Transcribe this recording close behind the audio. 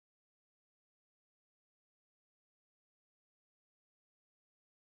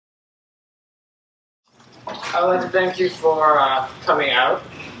I'd like to thank you for coming out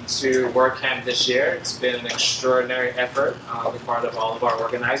to WordCamp this year. It's been an extraordinary effort on the part of all of our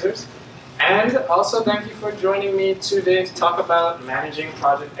organizers. And also thank you for joining me today to talk about managing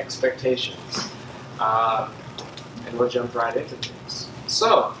project expectations. And we'll jump right into things.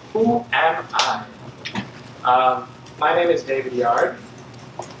 So, who am I? My name is David Yarde.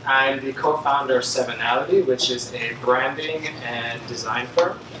 I'm the co-founder of Sevenality, which is a branding and design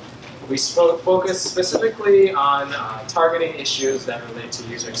firm. We focus specifically on targeting issues that relate to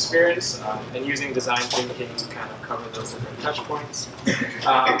user experience and using design thinking to kind of cover those different touch points.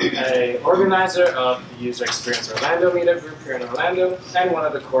 An organizer of the User Experience Orlando meetup group here in Orlando, and one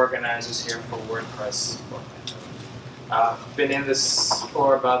of the co-organizers here for WordPress Orlando. I've been in this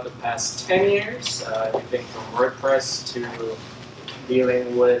for about the past 10 years, everything from WordPress to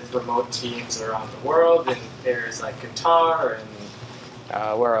dealing with remote teams around the world in areas like Qatar and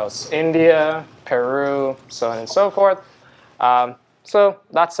where else? India, Peru, so on and so forth. So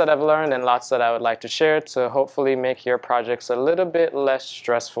lots that I've learned and lots that I would like to share to hopefully make your projects a little bit less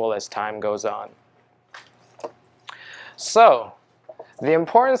stressful as time goes on. So the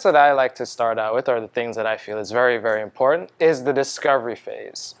importance that I like to start out with, or the things that I feel is very, very important, is the discovery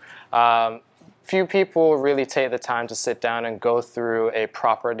phase. Few people really take the time to sit down and go through a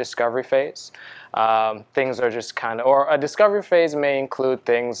proper discovery phase. Things are just kind of, or a discovery phase may include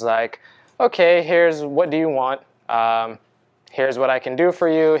things like, okay, here's what do you want, here's what I can do for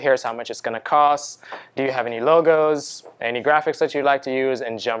you, here's how much it's going to cost, do you have any logos, any graphics that you'd like to use,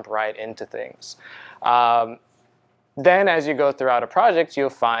 and jump right into things. Then as you go throughout a project, you'll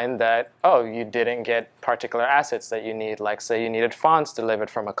find that, oh, you didn't get particular assets that you need, like say you needed fonts delivered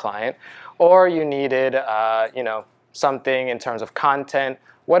from a client, or you needed something in terms of content,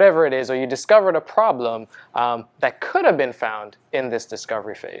 whatever it is, or you discovered a problem that could have been found in this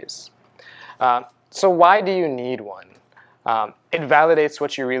discovery phase. So why do you need one? It validates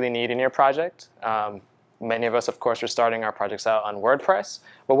what you really need in your project. Many of us, of course, are starting our projects out on WordPress,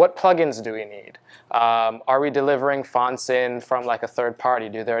 but what plugins do we need? Are we delivering fonts in from like a third party?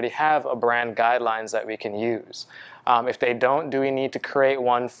 Do they already have a brand guidelines that we can use? If they don't, do we need to create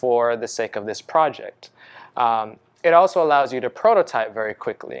one for the sake of this project? It also allows you to prototype very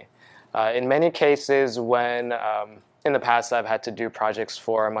quickly. In many cases, when in the past I've had to do projects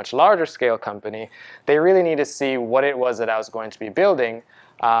for a much larger scale company, they really need to see what it was that I was going to be building,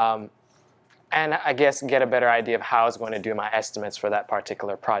 and I guess get a better idea of how I was going to do my estimates for that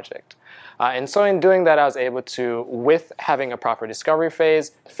particular project. And so in doing that, I was able to, with having a proper discovery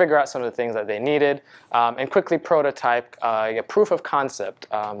phase, figure out some of the things that they needed, and quickly prototype a proof of concept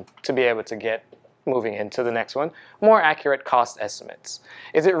to be able to get moving into the next one, more accurate cost estimates.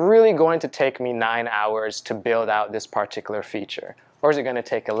 Is it really going to take me 9 hours to build out this particular feature? Or is it going to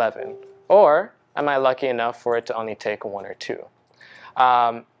take 11? Or am I lucky enough for it to only take 1 or 2?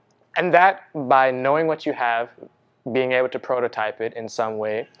 And that, by knowing what you have, being able to prototype it in some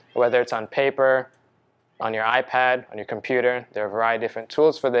way, whether it's on paper, on your iPad, on your computer, there are a variety of different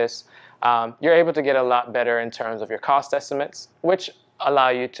tools for this, you're able to get a lot better in terms of your cost estimates, which allow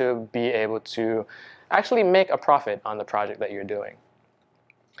you to be able to actually make a profit on the project that you're doing.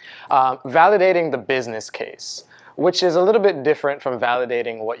 Validating the business case, which is a little bit different from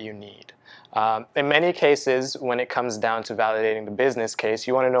validating what you need. In many cases, when it comes down to validating the business case,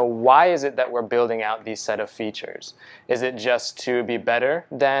 you want to know, why is it that we're building out these set of features? Is it just to be better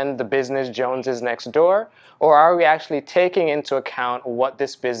than the business Joneses next door? Or are we actually taking into account what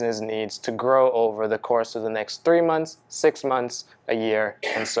this business needs to grow over the course of the next 3 months, 6 months, a year,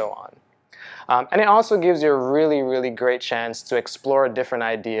 and so on? And it also gives you a really, really great chance to explore different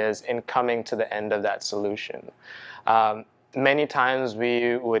ideas in coming to the end of that solution. Many times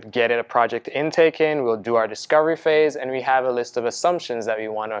we would get a project intake in, we'll do our discovery phase, and we have a list of assumptions that we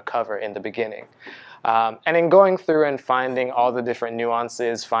want to cover in the beginning. And in going through and finding all the different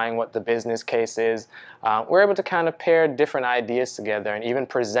nuances, finding what the business case is, we're able to kind of pair different ideas together and even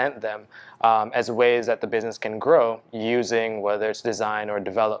present them as ways that the business can grow using whether it's design or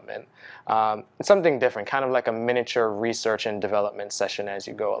development. It's something different, kind of like a miniature research and development session as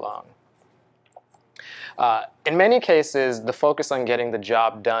you go along. In many cases, the focus on getting the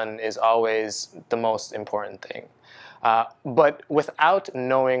job done is always the most important thing. But without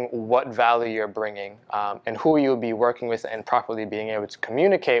knowing what value you're bringing and who you'll be working with and properly being able to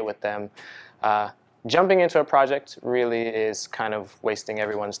communicate with them, jumping into a project really is kind of wasting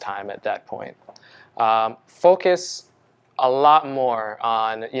everyone's time at that point. Focus a lot more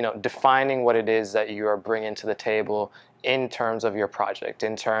on defining what it is that you are bringing to the table in terms of your project,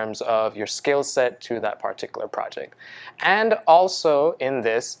 in terms of your skill set to that particular project. And also in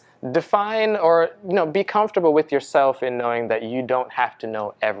this, define or be comfortable with yourself in knowing that you don't have to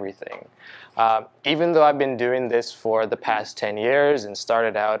know everything. Even though I've been doing this for the past 10 years and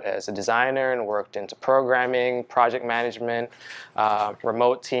started out as a designer and worked into programming, project management,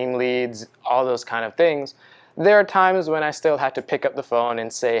 remote team leads, all those kind of things, there are times when I still have to pick up the phone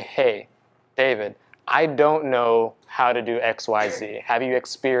and say, hey, David, I don't know how to do X, Y, Z. Have you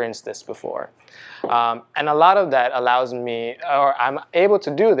experienced this before? And a lot of that allows me, or I'm able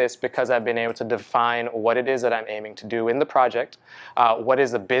to do this because I've been able to define what it is that I'm aiming to do in the project, what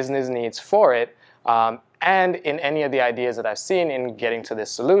is the business needs for it, and in any of the ideas that I've seen in getting to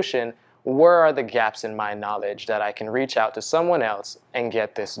this solution, where are the gaps in my knowledge that I can reach out to someone else and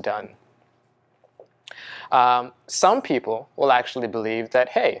get this done. Some people will actually believe that,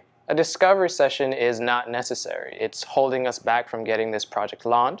 hey, a discovery session is not necessary. It's holding us back from getting this project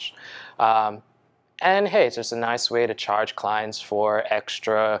launched. And hey, it's just a nice way to charge clients for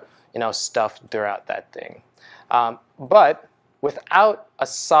extra, stuff throughout that thing. But without a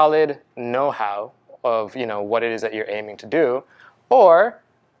solid know-how of, what it is that you're aiming to do, or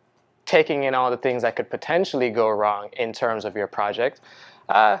taking in all the things that could potentially go wrong in terms of your project,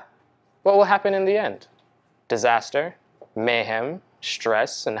 what will happen in the end? Disaster, mayhem,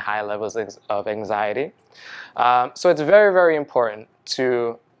 stress, and high levels of anxiety. So it's very, very important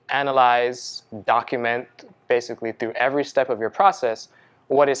to analyze, document, basically through every step of your process,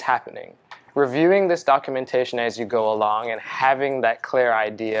 what is happening. Reviewing this documentation as you go along and having that clear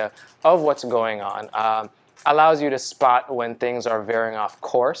idea of what's going on allows you to spot when things are veering off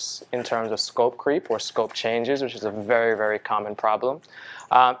course in terms of scope creep or scope changes, which is a very, very common problem.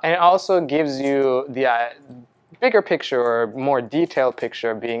 And it also gives you the bigger picture or more detailed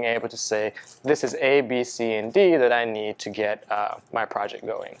picture, being able to say, this is A, B, C, and D that I need to get my project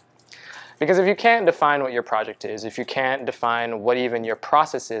going. Because if you can't define what your project is, if you can't define what even your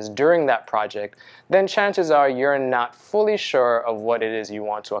process is during that project, then chances are you're not fully sure of what it is you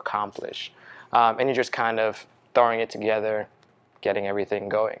want to accomplish. And you're just kind of throwing it together, getting everything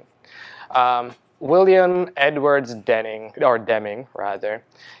going. William Edwards Deming,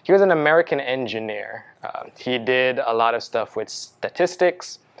 he was an American engineer. He did a lot of stuff with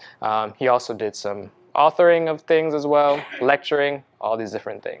statistics. He also did some authoring of things as well, lecturing, all these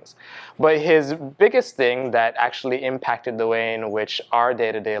different things. But his biggest thing that actually impacted the way in which our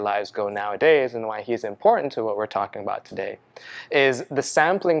day-to-day lives go nowadays, and why he's important to what we're talking about today, is the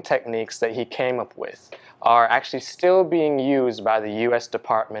sampling techniques that he came up with are actually still being used by the US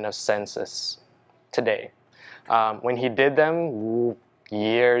Department of Census today. When he did them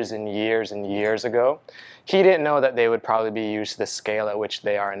years and years and years ago, he didn't know that they would probably be used to the scale at which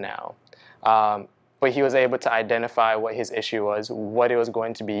they are now. But he was able to identify what his issue was, what it was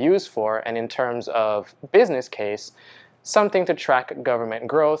going to be used for, and in terms of business case, something to track government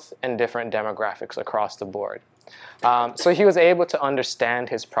growth and different demographics across the board. So he was able to understand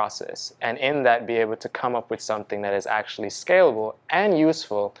his process, and in that be able to come up with something that is actually scalable and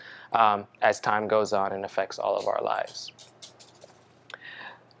useful as time goes on and affects all of our lives.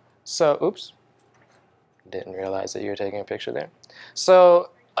 So, oops, didn't realize that you were taking a picture there. So,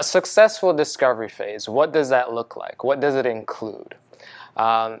 a successful discovery phase, what does that look like? What does it include?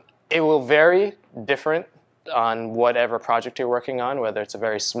 It will vary different on whatever project you're working on, whether it's a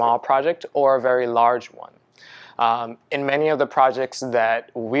very small project or a very large one. In many of the projects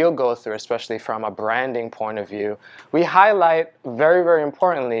that we'll go through, especially from a branding point of view, we highlight very, very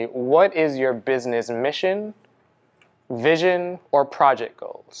importantly, what is your business mission, vision, or project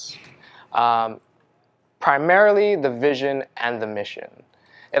goals? Primarily the vision and the mission.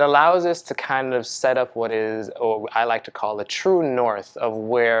 It allows us to kind of set up what is, or I like to call, the true north of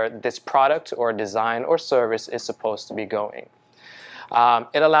where this product or design or service is supposed to be going.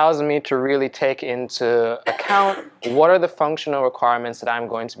 It allows me to really take into account what are the functional requirements that I'm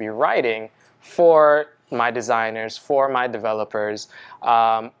going to be writing for my designers, for my developers,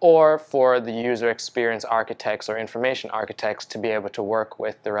 or for the user experience architects or information architects to be able to work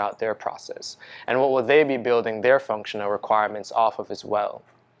with throughout their process. And what will they be building their functional requirements off of as well.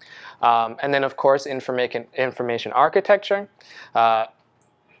 And then, of course, information architecture.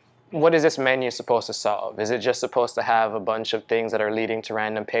 What is this menu supposed to solve? Is it just supposed to have a bunch of things that are leading to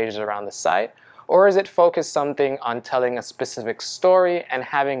random pages around the site? Or is it focused something on telling a specific story and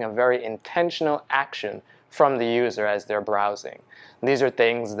having a very intentional action from the user as they're browsing? These are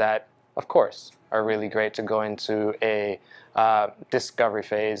things that, of course, are really great to go into a discovery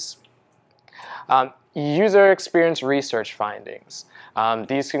phase. User experience research findings.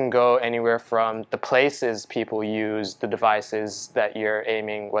 These can go anywhere from the places people use the devices that you're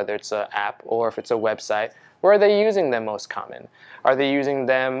aiming, whether it's an app or if it's a website. Where are they using them most common? Are they using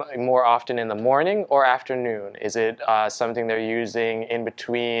them more often in the morning or afternoon? Is it something they're using in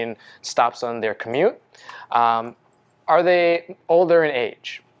between stops on their commute? Are they older in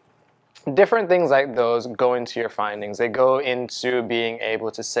age? Different things like those go into your findings. They go into being able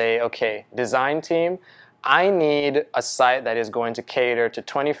to say, okay, design team, I need a site that is going to cater to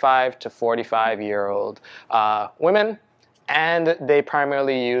 25 to 45-year-old women, and they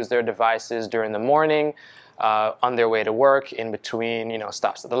primarily use their devices during the morning, on their way to work, in between,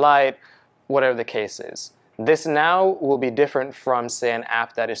 stops at the light, whatever the case is. This now will be different from, say, an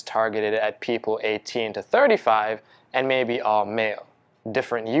app that is targeted at people 18 to 35 and maybe all male.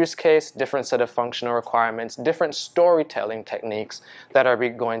 Different use case, different set of functional requirements, different storytelling techniques that are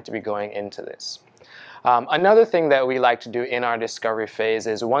going to be going into this. Another thing that we like to do in our discovery phase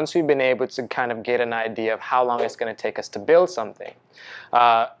is once we've been able to kind of get an idea of how long it's going to take us to build something,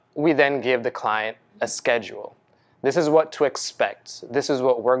 we then give the client a schedule. This is what to expect. This is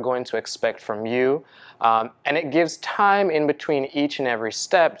what we're going to expect from you. And it gives time in between each and every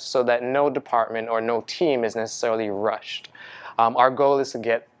step so that no department or no team is necessarily rushed. Our goal is to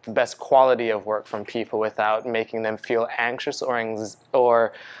get the best quality of work from people without making them feel anxious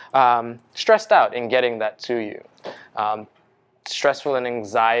or stressed out in getting that to you. Stressful and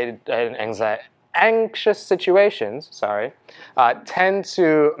anxious situations, tend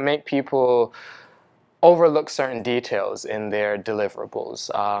to make people overlook certain details in their deliverables,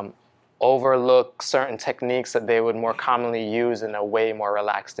 overlook certain techniques that they would more commonly use in a way more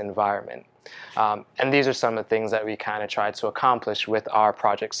relaxed environment. And these are some of the things that we kind of try to accomplish with our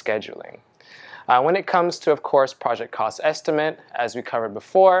project scheduling. When it comes to, of course, project cost estimate, as we covered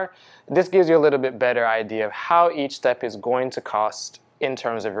before, this gives you a little bit better idea of how each step is going to cost in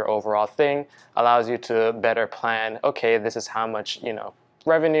terms of your overall thing, allows you to better plan, okay, this is how much,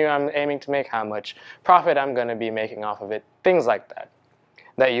 revenue I'm aiming to make, how much profit I'm going to be making off of it, things like that,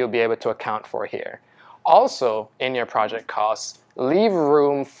 that you'll be able to account for here. Also, in your project costs, leave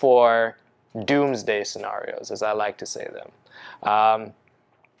room for doomsday scenarios, as I like to say them.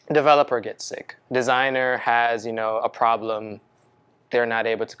 Developer gets sick. Designer has, a problem. They're not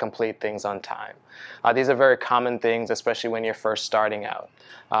able to complete things on time. These are very common things, especially when you're first starting out.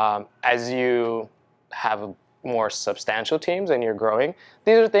 As you have more substantial teams and you're growing,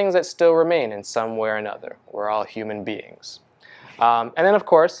 these are things that still remain in some way or another. We're all human beings. And then, of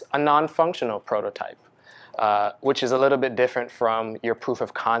course, a non-functional prototype, which is a little bit different from your proof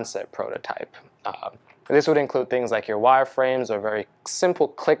of concept prototype. This would include things like your wireframes or very simple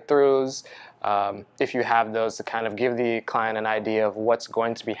click-throughs, if you have those, to kind of give the client an idea of what's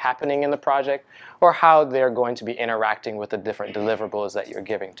going to be happening in the project or how they're going to be interacting with the different deliverables that you're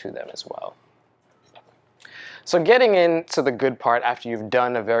giving to them as well. So getting into the good part after you've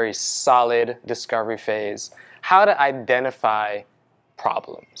done a very solid discovery phase, how to identify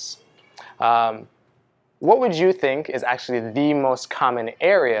problems. What would you think is actually the most common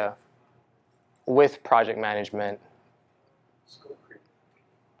area with project management? Scope creep.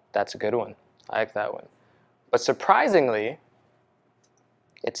 That's a good one. I like that one. But surprisingly,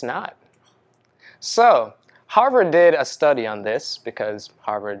 it's not. So Harvard did a study on this because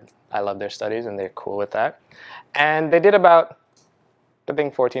Harvard, I love their studies and they're cool with that. And they did about, I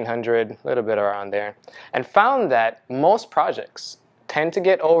think, 1,400, a little bit around there, and found that most projects tend to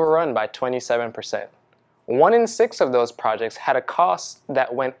get overrun by 27%. 1 in 6 of those projects had a cost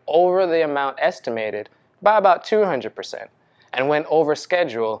that went over the amount estimated by about 200% and went over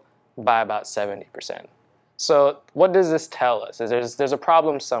schedule by about 70%. So what does this tell us? Is there's a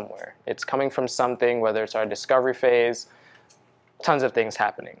problem somewhere. It's coming from something, whether it's our discovery phase, tons of things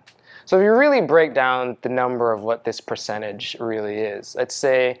happening. So if you really break down the number of what this percentage really is, let's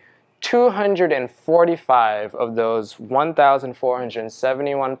say 245 of those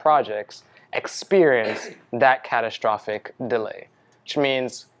 1,471 projects experience that catastrophic delay, which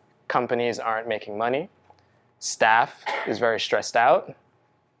means companies aren't making money, staff is very stressed out,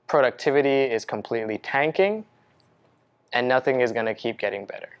 productivity is completely tanking, and nothing is going to keep getting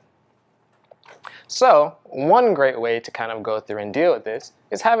better. So one great way to kind of go through and deal with this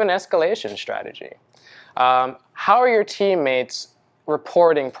is have an escalation strategy. How are your teammates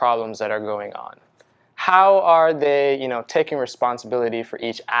reporting problems that are going on? How are they, taking responsibility for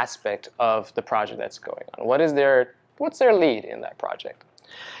each aspect of the project that's going on? What's their lead in that project?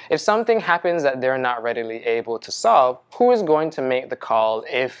 If something happens that they're not readily able to solve, who is going to make the call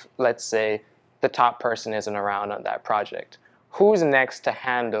if, let's say, the top person isn't around on that project? Who's next to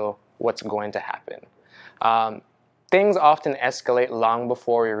handle what's going to happen? Things often escalate long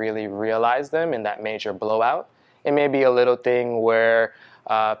before we really realize them in that major blowout. It may be a little thing where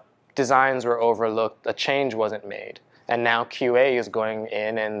designs were overlooked, a change wasn't made, and now QA is going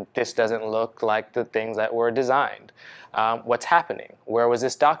in and this doesn't look like the things that were designed. What's happening? Where was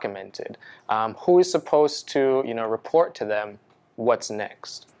this documented? Who is supposed to report to them what's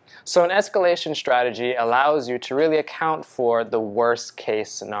next? So an escalation strategy allows you to really account for the worst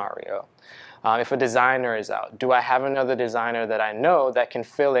case scenario. If a designer is out, do I have another designer that I know that can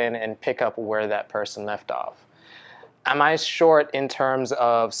fill in and pick up where that person left off? Am I short in terms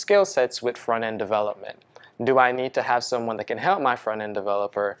of skill sets with front-end development? Do I need to have someone that can help my front-end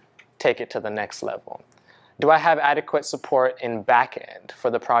developer take it to the next level? Do I have adequate support in back-end for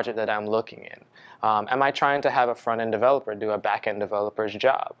the project that I'm looking in? Am I trying to have a front-end developer do a back-end developer's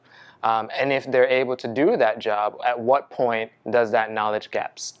job? And if they're able to do that job, at what point does that knowledge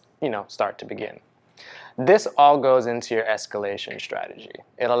gap start to begin? This all goes into your escalation strategy.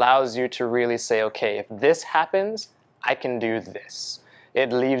 It allows you to really say, okay, if this happens, I can do this.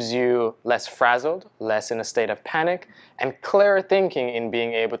 It leaves you less frazzled, less in a state of panic, and clearer thinking in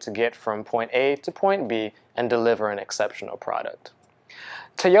being able to get from point A to point B and deliver an exceptional product.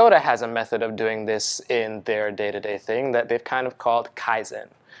 Toyota has a method of doing this in their day-to-day thing that they've kind of called Kaizen,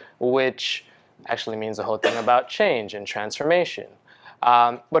 which actually means the whole thing about change and transformation.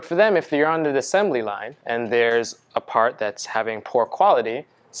 But for them, if you're on the assembly line and there's a part that's having poor quality,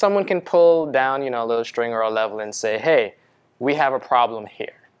 someone can pull down a little string or a level and say, hey, we have a problem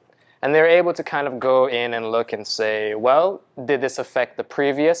here. And they're able to kind of go in and look and say, well, did this affect the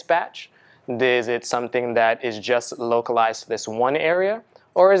previous batch? Is it something that is just localized to this one area?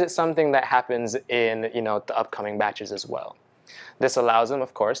 Or is it something that happens in the upcoming batches as well? This allows them,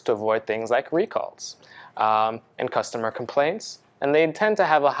 of course, to avoid things like recalls and customer complaints. And they tend to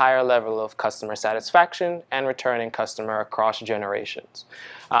have a higher level of customer satisfaction and returning customer across generations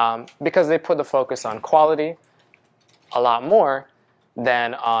because they put the focus on quality a lot more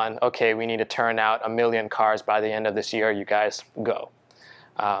than on, okay, we need to turn out 1 million cars by the end of this year, you guys go.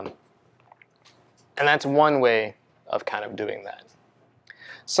 And that's one way of kind of doing that.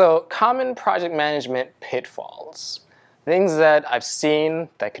 So common project management pitfalls, things that I've seen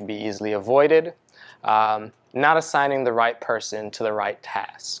that can be easily avoided. Not assigning the right person to the right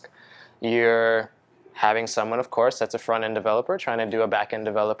task. You're having someone, of course, that's a front-end developer trying to do a back-end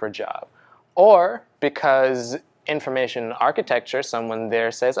developer job. Or because information architecture, someone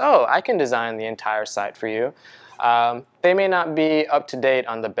there says, oh, I can design the entire site for you. They may not be up to date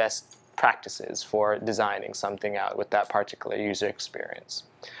on the best practices for designing something out with that particular user experience.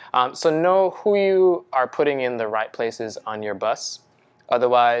 So know who you are putting in the right places on your bus.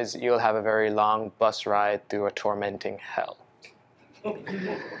 Otherwise, you'll have a very long bus ride through a tormenting hell.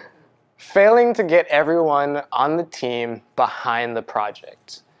 Failing to get everyone on the team behind the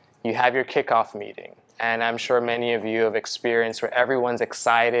project. You have your kickoff meeting, and I'm sure many of you have experienced where everyone's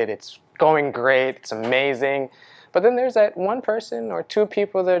excited, it's going great, it's amazing, but then there's that one person or two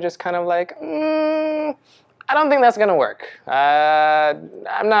people that are just kind of like, I don't think that's going to work.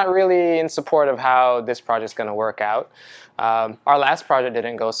 I'm not really in support of how this project's going to work out. Our last project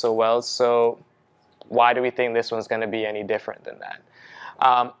didn't go so well, so why do we think this one's going to be any different than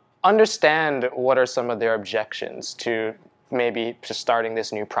that? Understand what are some of their objections to maybe to starting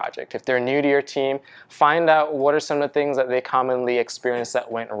this new project. If they're new to your team, find out what are some of the things that they commonly experience that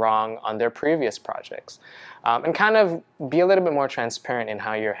went wrong on their previous projects. And kind of be a little bit more transparent in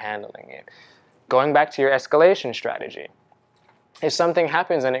how you're handling it. Going back to your escalation strategy. If something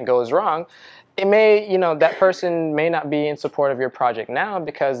happens and it goes wrong, it may, that person may not be in support of your project now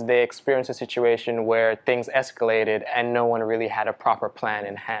because they experienced a situation where things escalated and no one really had a proper plan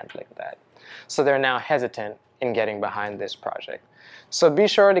in handling that. So they're now hesitant in getting behind this project. So be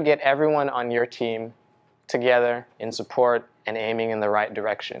sure to get everyone on your team together in support and aiming in the right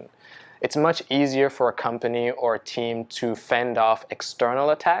direction. It's much easier for a company or a team to fend off external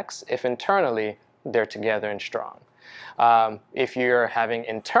attacks if internally they're together and strong. If you're having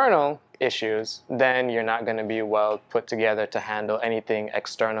internal issues, then you're not going to be well put together to handle anything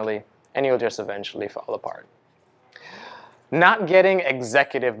externally, and you'll just eventually fall apart. Not getting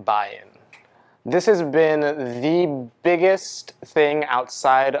executive buy-in. This has been the biggest thing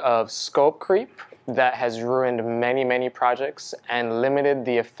outside of scope creep that has ruined many, many projects and limited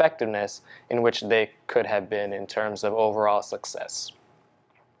the effectiveness in which they could have been in terms of overall success.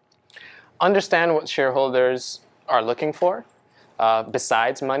 Understand what shareholders are looking for.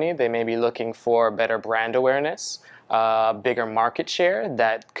 Besides money, they may be looking for better brand awareness, bigger market share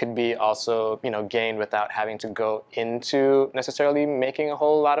that could be also gained without having to go into necessarily making a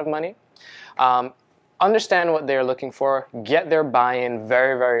whole lot of money. understand what they're looking for, get their buy-in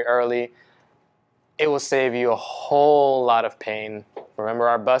very, very early. It will save you a whole lot of pain. Remember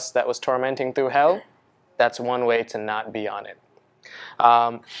our bus that was tormenting through hell? That's one way to not be on it.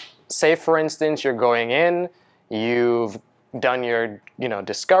 Say, for instance, you're going in, you've done your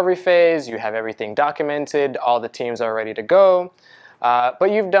discovery phase, you have everything documented, all the teams are ready to go,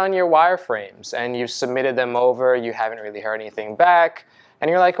 but you've done your wireframes and you've submitted them over, you haven't really heard anything back, and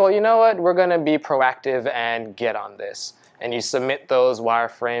you're like, well, you know what, we're going to be proactive and get on this. And you submit those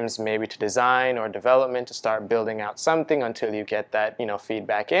wireframes maybe to design or development to start building out something until you get that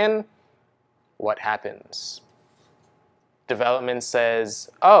feedback in. What happens? Development says,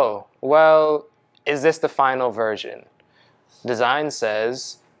 oh, well, is this the final version? Design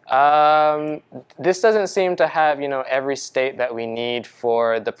says, this doesn't seem to have every state that we need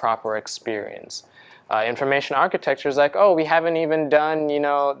for the proper experience. Information architecture is like, oh, we haven't even done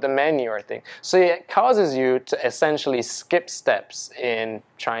the menu or thing. So it causes you to essentially skip steps in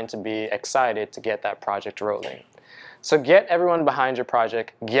trying to be excited to get that project rolling. So get everyone behind your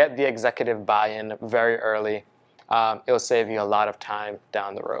project, get the executive buy-in very early. It'll save you a lot of time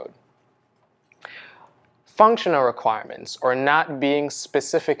down the road. Functional requirements, or not being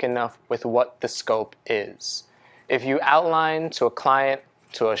specific enough with what the scope is. If you outline to a client,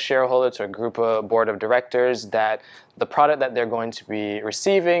 to a shareholder, to a group of board of directors that the product that they're going to be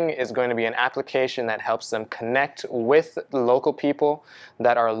receiving is going to be an application that helps them connect with local people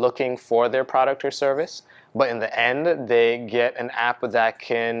that are looking for their product or service, but in the end they get an app that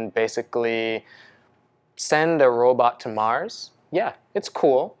can basically send a robot to Mars. Yeah, it's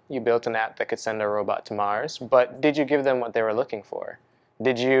cool. You built an app that could send a robot to Mars, but did you give them what they were looking for?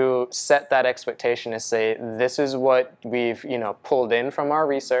 Did you set that expectation to say, this is what we've pulled in from our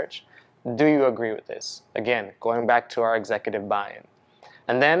research? Do you agree with this? Again, going back to our executive buy-in.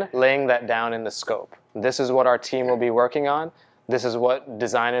 And then laying that down in the scope. This is what our team will be working on. This is what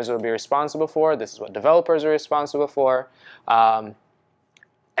designers will be responsible for. This is what developers are responsible for. And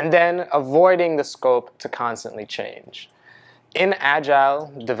then avoiding the scope to constantly change. In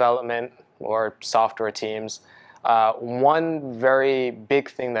agile development or software teams, one very big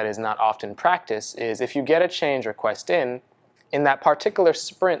thing that is not often practiced is if you get a change request in that particular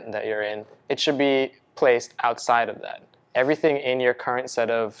sprint that you're in, it should be placed outside of that. Everything in your current set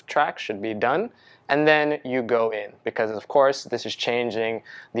of tracks should be done, and then you go in, because of course this is changing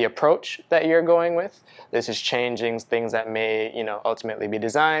the approach that you're going with. This is changing things that may ultimately be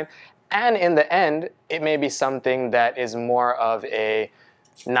designed, and in the end it may be something that is more of a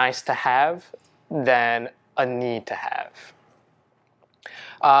nice to have than a need to have.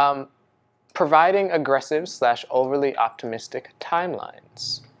 Providing aggressive / overly optimistic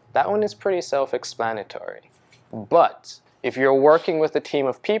timelines. That one is pretty self-explanatory. But if you're working with a team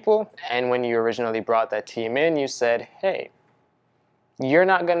of people, and when you originally brought that team in, you said, hey, you're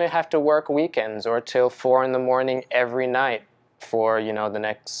not going to have to work weekends or till 4 in the morning every night for the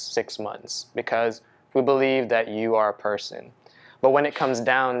next 6 months, because we believe that you are a person. But when it comes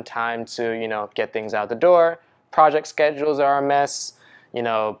down time to get things out the door, project schedules are a mess,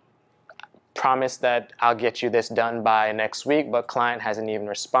 promise that I'll get you this done by next week, but client hasn't even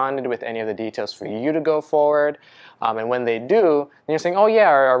responded with any of the details for you to go forward. And when they do, then you're saying, oh yeah,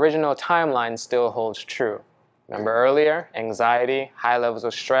 our original timeline still holds true. Remember earlier, anxiety, high levels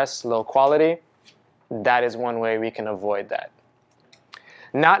of stress, low quality? That is one way we can avoid that.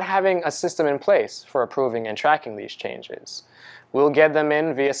 Not having a system in place for approving and tracking these changes. We'll get them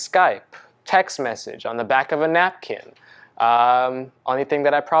in via Skype, text message, on the back of a napkin. Only thing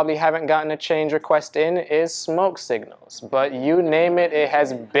that I probably haven't gotten a change request in is smoke signals, but you name it, it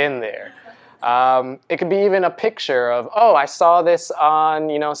has been there. It could be even a picture of, oh, I saw this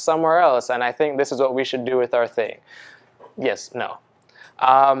on somewhere else, and I think this is what we should do with our thing. Yes, no.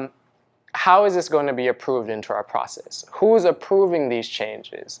 How is this going to be approved into our process? Who's approving these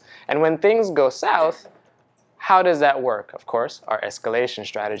changes? And when things go south, how does that work? Of course, our escalation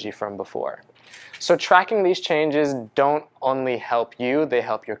strategy from before. So tracking these changes don't only help you, they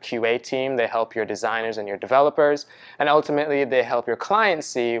help your QA team, they help your designers and your developers, and ultimately they help your client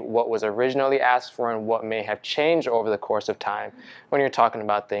see what was originally asked for and what may have changed over the course of time when you're talking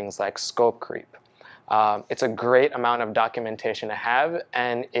about things like scope creep. It's a great amount of documentation to have,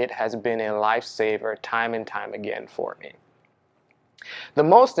 and it has been a lifesaver time and time again for me. The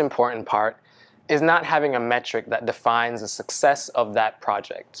most important part is not having a metric that defines the success of that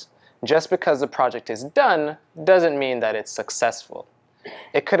project. Just because the project is done doesn't mean that it's successful.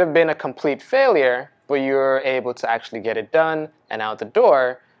 It could have been a complete failure, but you're able to actually get it done and out the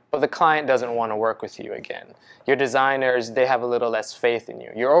door, but the client doesn't want to work with you again. Your designers, they have a little less faith in you.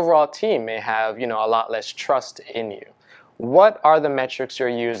 Your overall team may have, a lot less trust in you. What are the metrics you're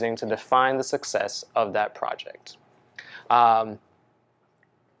using to define the success of that project?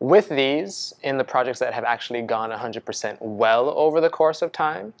 With these, in the projects that have actually gone 100% well over the course of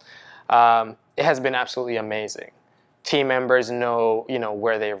time, it has been absolutely amazing. Team members know,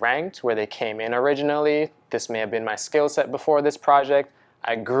 where they ranked, where they came in originally. This may have been my skill set before this project.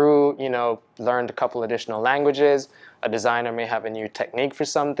 I grew, learned a couple additional languages. A designer may have a new technique for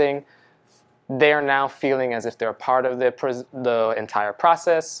something. They are now feeling as if they're a part of the entire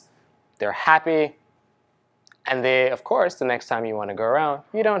process. They're happy. And they, of course, the next time you want to go around,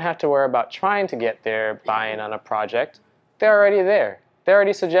 you don't have to worry about trying to get their buy-in on a project. They're already there. They're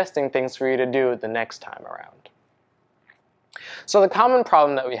already suggesting things for you to do the next time around. So the common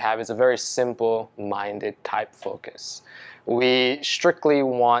problem that we have is a very simple-minded type focus. We strictly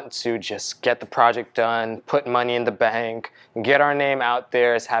want to just get the project done, put money in the bank, get our name out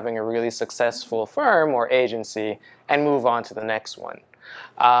there as having a really successful firm or agency, and move on to the next one.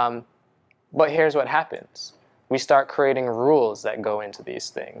 But here's what happens. We start creating rules that go into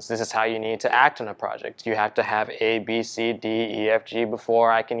these things. This is how you need to act on a project. You have to have A, B, C, D, E, F, G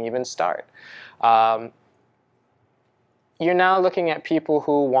before I can even start. You're now looking at people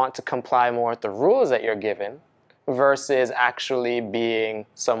who want to comply more with the rules that you're given versus actually being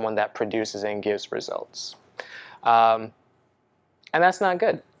someone that produces and gives results. And that's not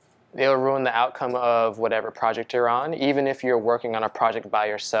good. It'll ruin the outcome of whatever project you're on. Even if you're working on a project by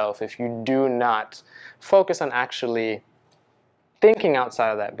yourself, if you do not focus on actually thinking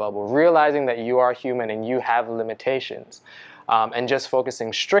outside of that bubble, realizing that you are human and you have limitations, and just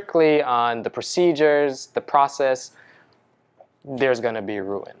focusing strictly on the procedures, the process, there's going to be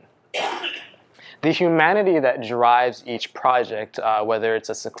ruin. The humanity that drives each project, whether it's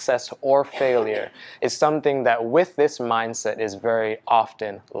a success or failure, is something that with this mindset is very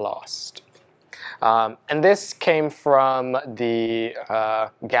often lost. And this came from the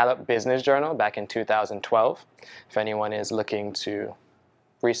Gallup Business Journal back in 2012, if anyone is looking to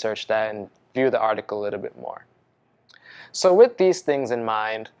research that and view the article a little bit more. So with these things in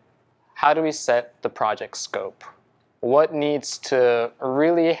mind, how do we set the project scope? What needs to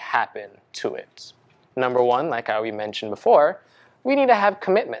really happen to it? Number one, like how we mentioned before, we need to have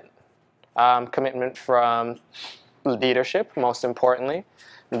commitment. Commitment from leadership, most importantly,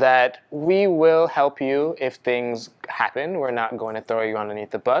 that we will help you if things happen. We're not going to throw you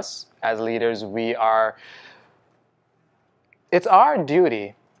underneath the bus. As leaders, it's our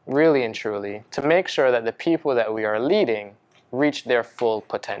duty, really and truly, to make sure that the people that we are leading reach their full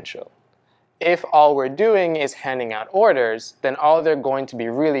potential. If all we're doing is handing out orders, then all they're going to be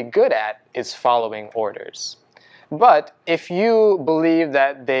really good at is following orders. But if you believe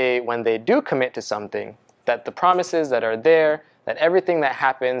that when they do commit to something, that the promises that are there, that everything that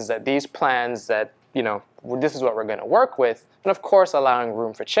happens, that these plans, that this is what we're going to work with, and of course allowing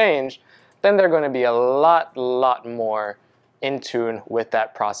room for change, then they're going to be a lot more in tune with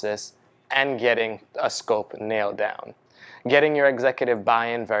that process and getting a scope nailed down. Getting your executive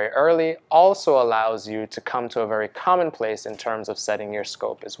buy-in very early also allows you to come to a very common place in terms of setting your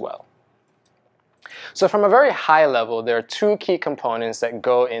scope as well. So from a very high level, there are two key components that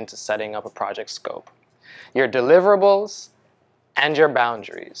go into setting up a project scope: your deliverables and your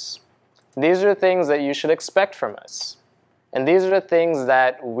boundaries. These are the things that you should expect from us. And these are the things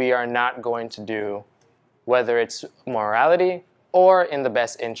that we are not going to do, whether it's morality or in the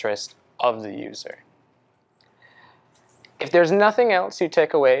best interest of the user. If there's nothing else you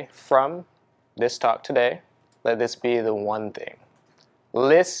take away from this talk today, let this be the one thing.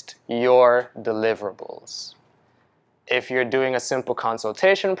 List your deliverables. If you're doing a simple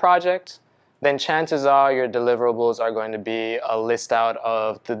consultation project, then chances are your deliverables are going to be a list out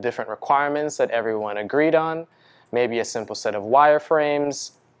of the different requirements that everyone agreed on, maybe a simple set of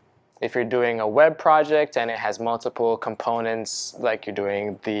wireframes. If you're doing a web project and it has multiple components, like you're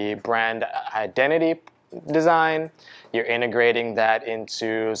doing the brand identity design, you're integrating that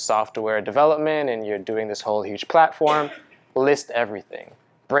into software development, and you're doing this whole huge platform, list everything.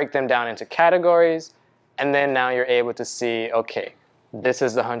 Break them down into categories, and then now you're able to see, okay, this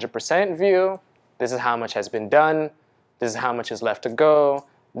is the 100% view, this is how much has been done, this is how much is left to go,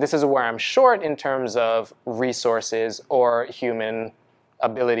 this is where I'm short in terms of resources or human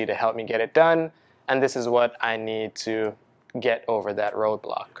ability to help me get it done, and this is what I need to get over that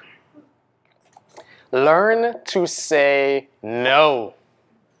roadblock. Learn to say no.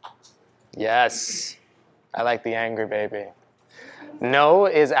 Yes, I like the angry baby. No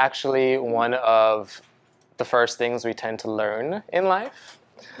is actually one of the first things we tend to learn in life.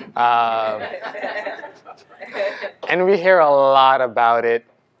 Um, and we hear a lot about it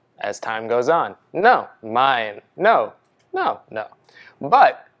as time goes on. No, mine, no, no, no.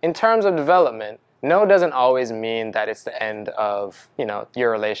 But in terms of development, no doesn't always mean that it's the end of,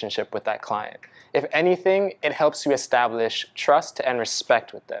 your relationship with that client. If anything, it helps you establish trust and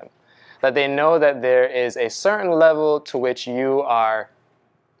respect with them. That they know that there is a certain level to which you are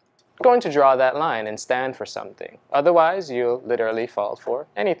going to draw that line and stand for something. Otherwise, you'll literally fall for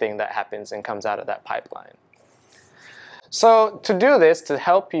anything that happens and comes out of that pipeline. So to do this, to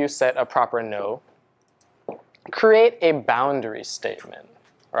help you set a proper no, create a boundary statement,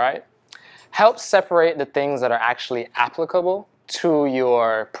 right? Help separate the things that are actually applicable to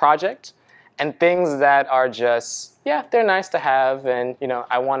your project and things that are just, yeah, they're nice to have, and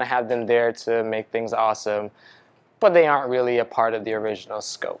I want to have them there to make things awesome, but they aren't really a part of the original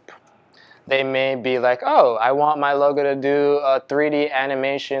scope. They may be like, oh, I want my logo to do a 3D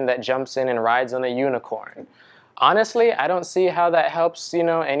animation that jumps in and rides on a unicorn. Honestly, I don't see how that helps,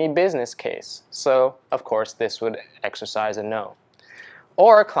 any business case. So, of course, this would exercise a no.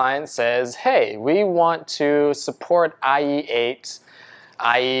 Or a client says, hey, we want to support IE8,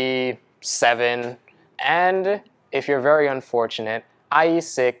 IE7, and if you're very unfortunate,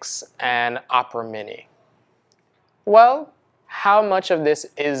 IE6 and Opera Mini. Well, how much of this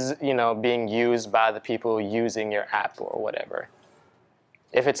is, being used by the people using your app or whatever?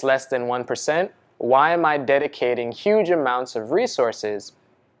 If it's less than 1%, why am I dedicating huge amounts of resources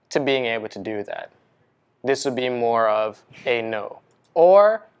to being able to do that? This would be more of a no.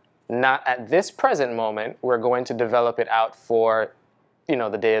 Or, not at this present moment, we're going to develop it out for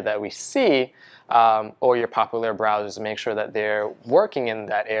the data that we see, or your popular browsers, to make sure that they're working in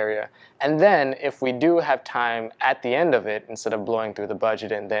that area. And then if we do have time at the end of it, instead of blowing through the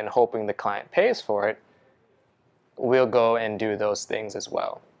budget and then hoping the client pays for it, we'll go and do those things as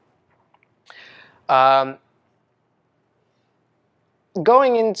well.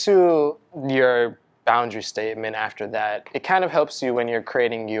 Going into your boundary statement after that, it kind of helps you when you're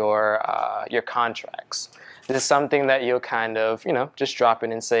creating your contracts. This is something that you'll kind of, just drop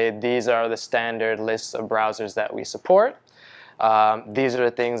in and say, these are the standard lists of browsers that we support. These are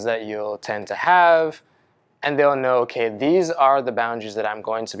the things that you'll tend to have. And they'll know, okay, these are the boundaries that I'm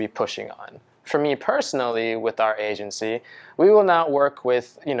going to be pushing on. For me personally, with our agency, we will not work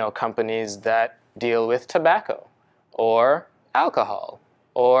with, companies that deal with tobacco or alcohol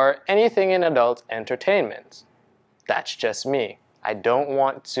or anything in adult entertainment. That's just me. I don't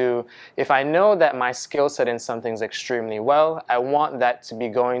want to, if I know that my skill set in something's extremely well, I want that to be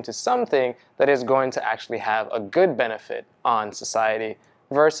going to something that is going to actually have a good benefit on society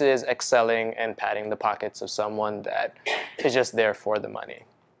versus excelling and patting the pockets of someone that is just there for the money.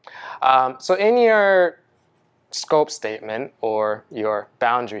 So in your scope statement or your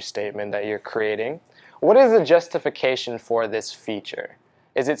boundary statement that you're creating, what is the justification for this feature?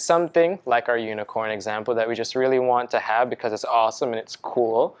 Is it something like our unicorn example that we just really want to have because it's awesome and it's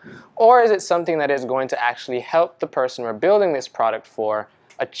cool? Or is it something that is going to actually help the person we're building this product for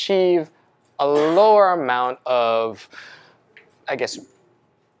achieve a lower amount of, I guess,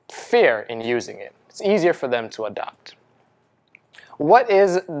 fear in using it? It's easier for them to adopt. What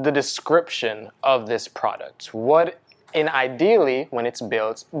is the description of this product? What, ideally, when it's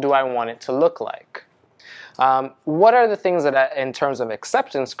built, do I want it to look like? What are the things that, in terms of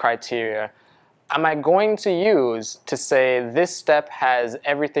acceptance criteria, am I going to use to say this step has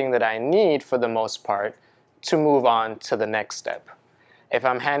everything that I need for the most part to move on to the next step? If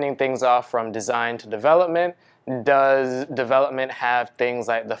I'm handing things off from design to development, does development have things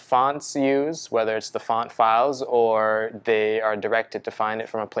like the fonts used, whether it's the font files or they are directed to find it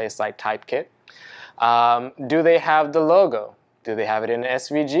from a place like Typekit? Do they have the logo? Do they have it in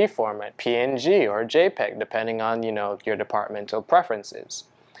SVG format, PNG, or JPEG, depending on your departmental preferences?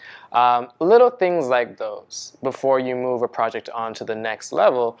 Little things like those before you move a project on to the next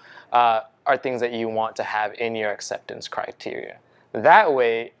level are things that you want to have in your acceptance criteria. That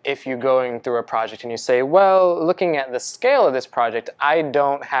way, if you're going through a project and you say, well, looking at the scale of this project, I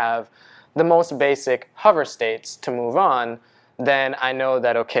don't have the most basic hover states to move on, then I know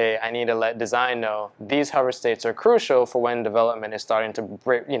that, okay, I need to let design know these hover states are crucial for when development is starting to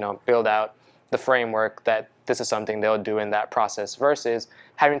build out the framework, that this is something they'll do in that process, versus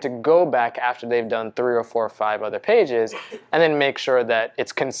having to go back after they've done 3 or 4 or 5 other pages and then make sure that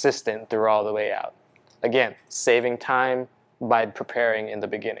it's consistent through all the way out. Again, saving time by preparing in the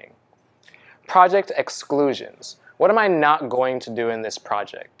beginning. Project exclusions. What am I not going to do in this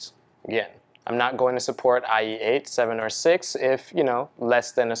project? Again, I'm not going to support IE8, 7, or 6 if,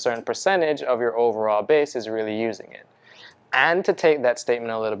 less than a certain percentage of your overall base is really using it. And to take that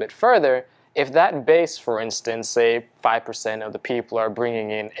statement a little bit further, if that base, for instance, say 5% of the people are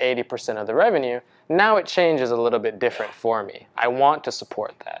bringing in 80% of the revenue, now it changes a little bit different for me. I want to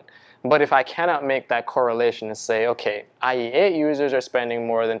support that. But if I cannot make that correlation and say, okay, IE8 users are spending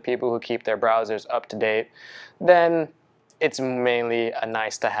more than people who keep their browsers up to date, then it's mainly a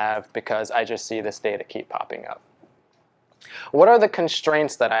nice to have because I just see this data keep popping up. What are the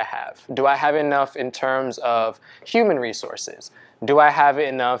constraints that I have? Do I have enough in terms of human resources? Do I have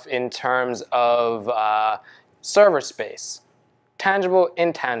enough in terms of server space? Tangible,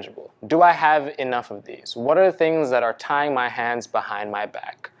 intangible. Do I have enough of these? What are the things that are tying my hands behind my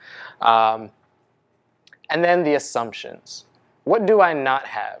back? And then the assumptions. What do I not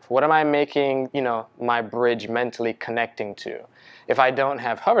have? What am I making, my bridge mentally connecting to? If I don't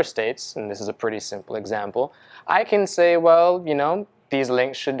have hover states, and this is a pretty simple example, I can say, well, these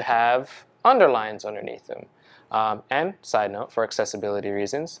links should have underlines underneath them. And side note, for accessibility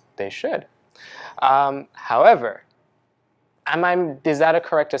reasons, they should. However, is that a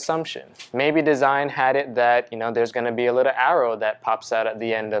correct assumption? Maybe design had it that there's going to be a little arrow that pops out at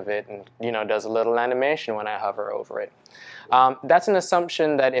the end of it and does a little animation when I hover over it. That's an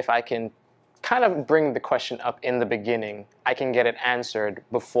assumption that if I can kind of bring the question up in the beginning, I can get it answered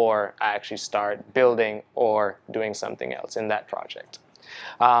before I actually start building or doing something else in that project.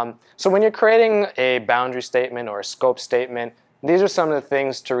 So when you're creating a boundary statement or a scope statement, these are some of the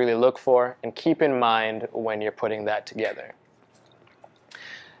things to really look for and keep in mind when you're putting that together.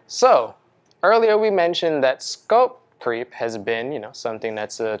 So earlier we mentioned that scope creep has been something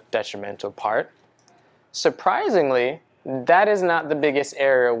that's a detrimental part. Surprisingly, that is not the biggest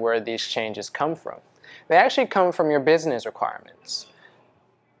area where these changes come from. They actually come from your business requirements.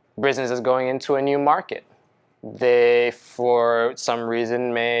 Business is going into a new market. They, for some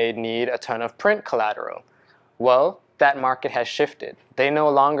reason, may need a ton of print collateral. Well, that market has shifted. They no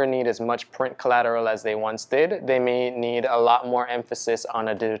longer need as much print collateral as they once did. They may need a lot more emphasis on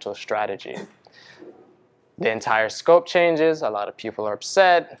a digital strategy. The entire scope changes. A lot of people are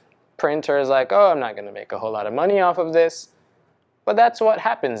upset. Printer is like, oh, I'm not going to make a whole lot of money off of this. But that's what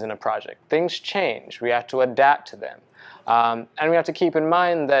happens in a project. Things change. We have to adapt to them. And we have to keep in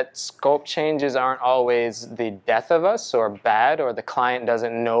mind that scope changes aren't always the death of us or bad or the client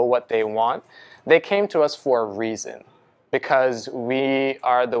doesn't know what they want. They came to us for a reason because we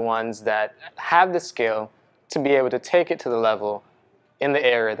are the ones that have the skill to be able to take it to the level in the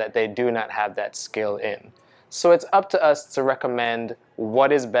area that they do not have that skill in. So it's up to us to recommend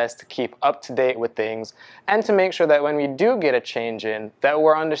what is best to keep up to date with things and to make sure that when we do get a change in, that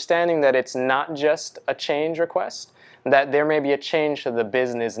we're understanding that it's not just a change request, that there may be a change to the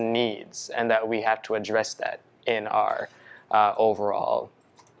business needs and that we have to address that in our overall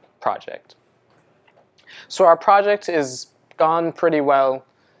project. So our project is gone pretty well.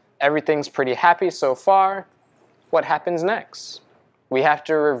 Everything's pretty happy so far. What happens next? We have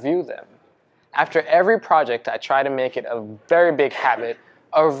to review them. After every project, I try to make it a very big habit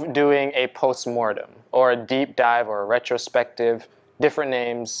of doing a post-mortem or a deep dive or a retrospective. Different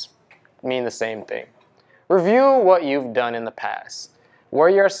names mean the same thing. Review what you've done in the past. Were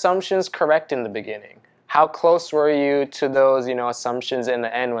your assumptions correct in the beginning? How close were you to those assumptions in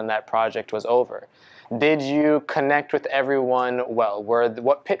the end when that project was over? Did you connect with everyone well?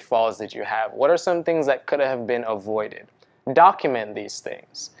 What pitfalls did you have? What are some things that could have been avoided? Document these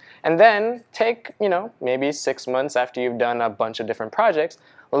things. And then take, maybe 6 months after you've done a bunch of different projects,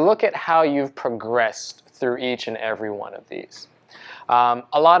 look at how you've progressed through each and every one of these. A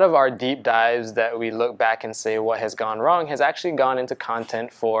lot of our deep dives that we look back and say what has gone wrong has actually gone into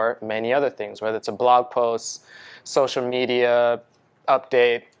content for many other things, whether it's a blog post, social media,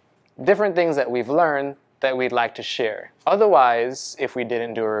 update, different things that we've learned that we'd like to share. Otherwise, if we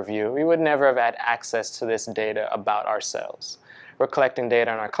didn't do a review, we would never have had access to this data about ourselves. We're collecting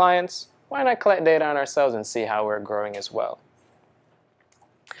data on our clients. Why not collect data on ourselves and see how we're growing as well?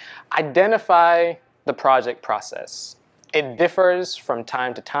 Identify the project process. It differs from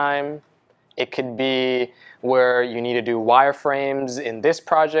time to time. It could be where you need to do wireframes in this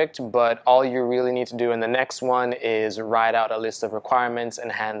project, but all you really need to do in the next one is write out a list of requirements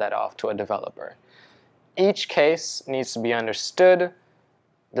and hand that off to a developer. Each case needs to be understood.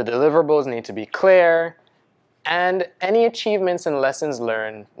 The deliverables need to be clear. And any achievements and lessons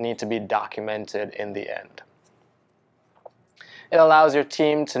learned need to be documented in the end. It allows your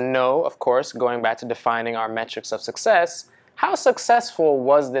team to know, of course, going back to defining our metrics of success, how successful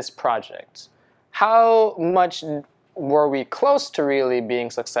was this project? How much were we close to really being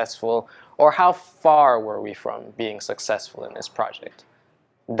successful, or how far were we from being successful in this project?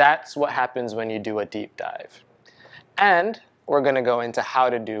 That's what happens when you do a deep dive. And we're going to go into how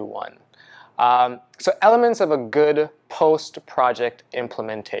to do one. So elements of a good post-project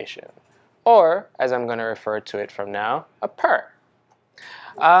implementation, or as I'm going to refer to it from now, a PER.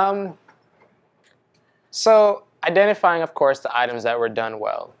 So identifying, of course, the items that were done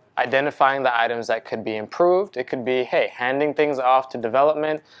well. Identifying the items that could be improved. It could be, hey, handing things off to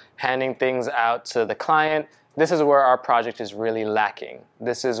development, handing things out to the client. This is where our project is really lacking.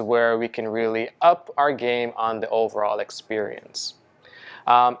 This is where we can really up our game on the overall experience.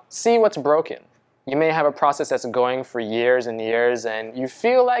 See what's broken. You may have a process that's going for years and years and you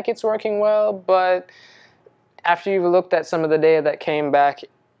feel like it's working well, but after you've looked at some of the data that came back,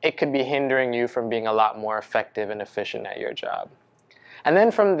 it could be hindering you from being a lot more effective and efficient at your job. And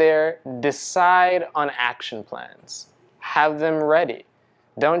then from there, decide on action plans. Have them ready.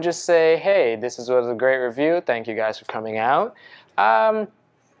 Don't just say, hey, this was a great review, thank you guys for coming out.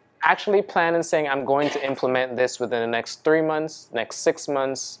 Actually plan and saying, I'm going to implement this within the next 3 months, next 6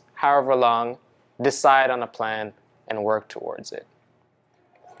 months, however long. Decide on a plan and work towards it.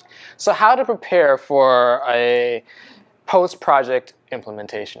 So how to prepare for a post-project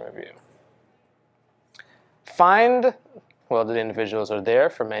implementation review. Find, well, the individuals are there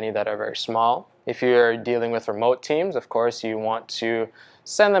for many that are very small. If you're dealing with remote teams, of course, you want to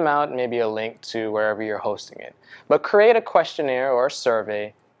send them out maybe a link to wherever you're hosting it. But create a questionnaire or a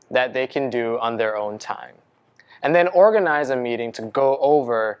survey that they can do on their own time. And then organize a meeting to go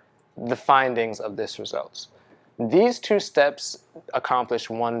over the findings of this results. These 2 steps accomplish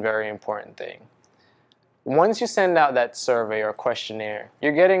one very important thing. Once you send out that survey or questionnaire,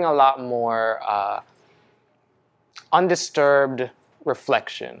 you're getting a lot more undisturbed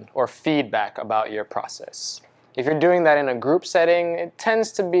reflection or feedback about your process. If you're doing that in a group setting, it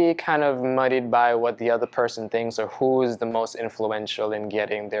tends to be kind of muddied by what the other person thinks or who is the most influential in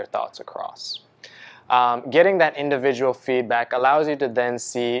getting their thoughts across. Getting that individual feedback allows you to then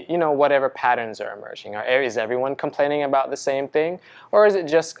see, whatever patterns are emerging. Is everyone complaining about the same thing, or is it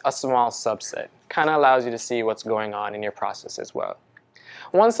just a small subset? Kind of allows you to see what's going on in your process as well.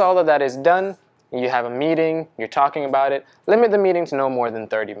 Once all of that is done, you have a meeting, you're talking about it, limit the meeting to no more than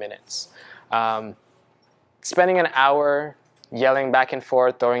 30 minutes. Spending an hour yelling back and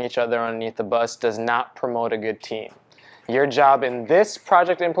forth, throwing each other underneath the bus does not promote a good team. Your job in this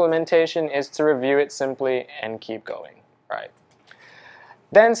project implementation is to review it simply and keep going, right?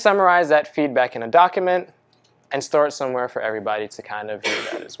 Then summarize that feedback in a document and store it somewhere for everybody to kind of view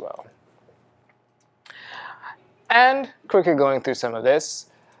that as well. And quickly going through some of this,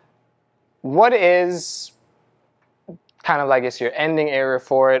 what is kind of, I guess, your ending area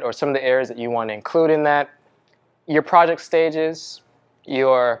for it, or some of the areas that you want to include in that? Your project stages,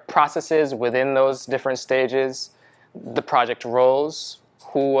 your processes within those different stages, the project roles,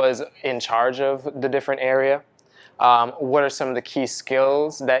 who was in charge of the different area, what are some of the key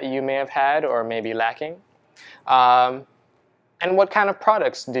skills that you may have had or may be lacking, and what kind of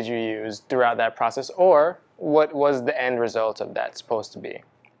products did you use throughout that process, or what was the end result of that supposed to be.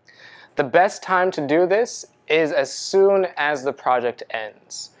 The best time to do this is as soon as the project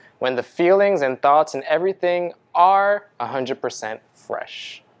ends, when the feelings and thoughts and everything are 100%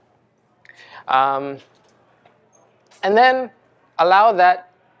 fresh. And then allow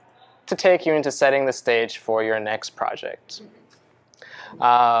that to take you into setting the stage for your next project.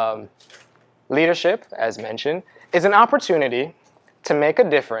 Leadership, as mentioned, is an opportunity to make a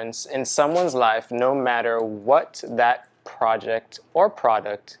difference in someone's life no matter what that project or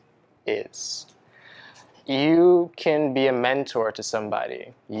product is. You can be a mentor to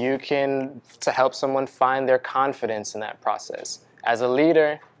somebody. You can to help someone find their confidence in that process. As a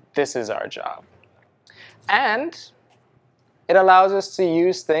leader, this is our job. And it allows us to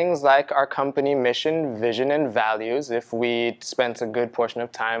use things like our company mission, vision, and values, if we spent a good portion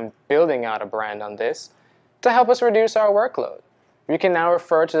of time building out a brand on this, to help us reduce our workload. We can now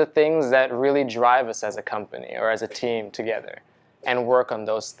refer to the things that really drive us as a company or as a team together and work on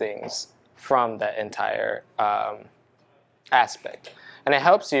those things from that entire aspect. And it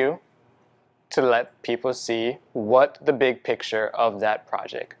helps you to let people see what the big picture of that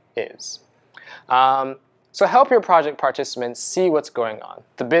project is. So help your project participants see what's going on.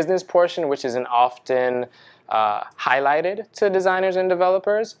 The business portion, which isn't often highlighted to designers and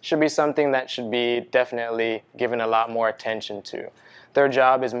developers, should be something that should be definitely given a lot more attention to. Their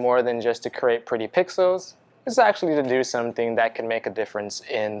job is more than just to create pretty pixels. It's actually to do something that can make a difference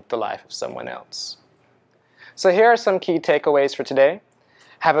in the life of someone else. So here are some key takeaways for today.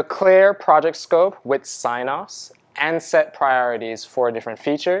 Have a clear project scope with sign-offs and set priorities for different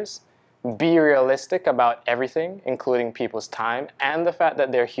features. Be realistic about everything, including people's time and the fact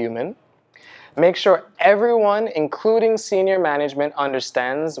that they're human. Make sure everyone, including senior management,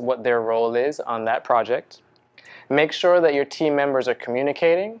 understands what their role is on that project. Make sure that your team members are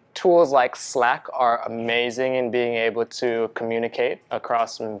communicating. Tools like Slack are amazing in being able to communicate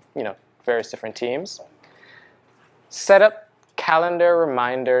across, various different teams. Set up calendar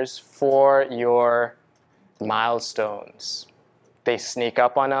reminders for your milestones. They sneak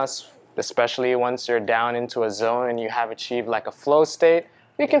up on us, especially once you're down into a zone and you have achieved like a flow state.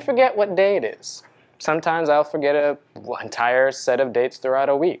 You can forget what day it is. Sometimes I'll forget an entire set of dates throughout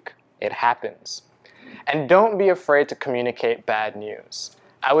a week. It happens. And don't be afraid to communicate bad news.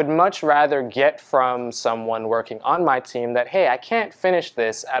 I would much rather get from someone working on my team that, hey, I can't finish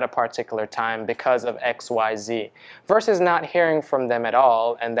this at a particular time because of X, Y, Z, versus not hearing from them at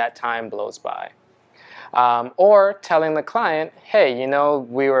all and that time blows by. Or telling the client, hey,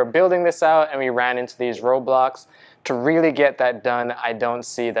 we were building this out and we ran into these roadblocks. To really get that done, I don't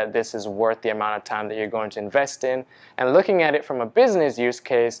see that this is worth the amount of time that you're going to invest in. And looking at it from a business use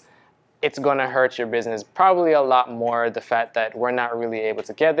case, it's going to hurt your business probably a lot more, the fact that we're not really able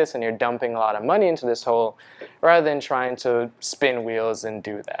to get this and you're dumping a lot of money into this hole rather than trying to spin wheels and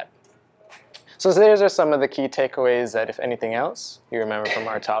do that. So those are some of the key takeaways that, if anything else, you remember from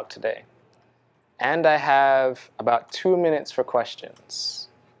our talk today. And I have about 2 minutes for questions.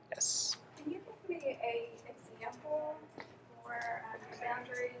 Yes? Can you give me an example for a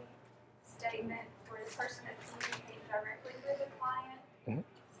boundary statement where the person is communicating directly with the client? Mm-hmm.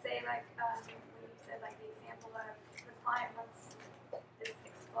 Say, like, when you said, like, the example of the client wants this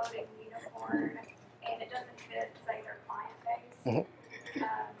exploding unicorn and it doesn't fit, say, their client base. Mm-hmm.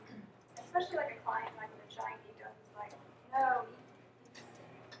 Especially like a client like with a giant ego who's like, no, these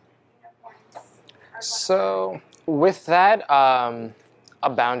unicorns are So with that, a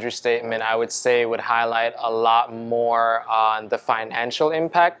boundary statement, I would say, would highlight a lot more on the financial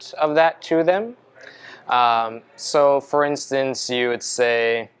impact of that to them. So for instance, you would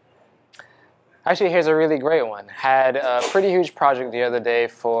say, actually, here's a really great one. Had a pretty huge project the other day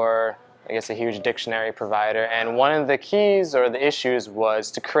for, I guess, a huge dictionary provider. And one of the keys or the issues was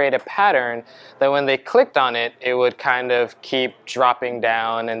to create a pattern that when they clicked on it, it would kind of keep dropping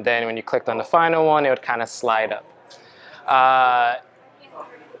down. And then when you clicked on the final one, it would kind of slide up.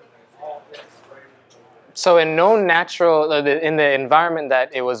 So in in the environment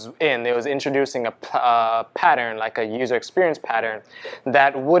that it was introducing a pattern, like a user experience pattern,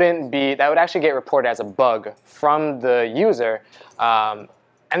 that would actually get reported as a bug from the user.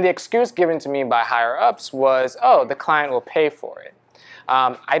 And the excuse given to me by higher ups was, oh, the client will pay for it.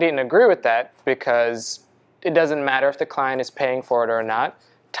 I didn't agree with that because it doesn't matter if the client is paying for it or not.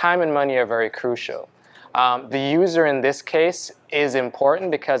 Time and money are very crucial. The user in this case is important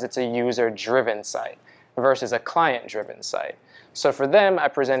because it's a user-driven site versus a client-driven site. So for them, I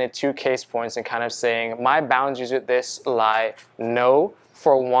presented 2 case points and kind of saying my boundaries with this lie no.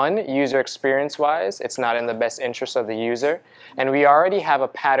 For one, user experience-wise, it's not in the best interest of the user. And we already have a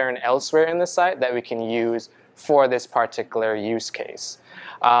pattern elsewhere in the site that we can use for this particular use case.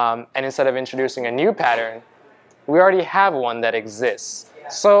 And instead of introducing a new pattern, we already have one that exists.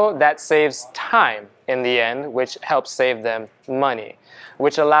 So that saves time in the end, which helps save them money,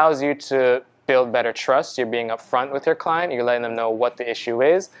 which allows you to build better trust. You're being upfront with your client. You're letting them know what the issue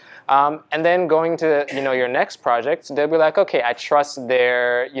is. And then going to your next project, they'll be like, okay, I trust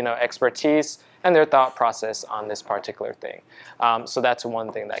their expertise and their thought process on this particular thing. So that's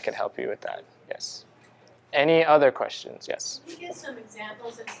one thing that could help you with that. Yes. Any other questions? Yes. Can you give some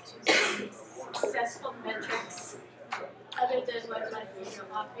examples as to some successful metrics other than what might be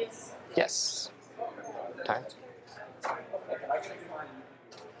obvious? Yes. Time?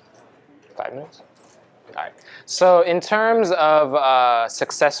 5 minutes? All right. So in terms of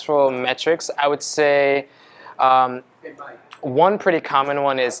successful metrics, I would say one pretty common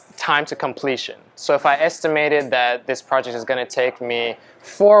one is time to completion. So if I estimated that this project is going to take me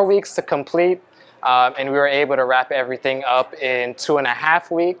 4 weeks to complete, and we were able to wrap everything up in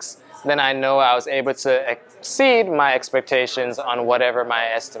 2.5 weeks, then I know I was able to exceed my expectations on whatever my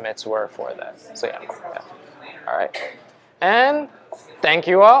estimates were for that. So yeah. All right. And thank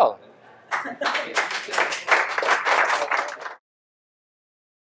you all.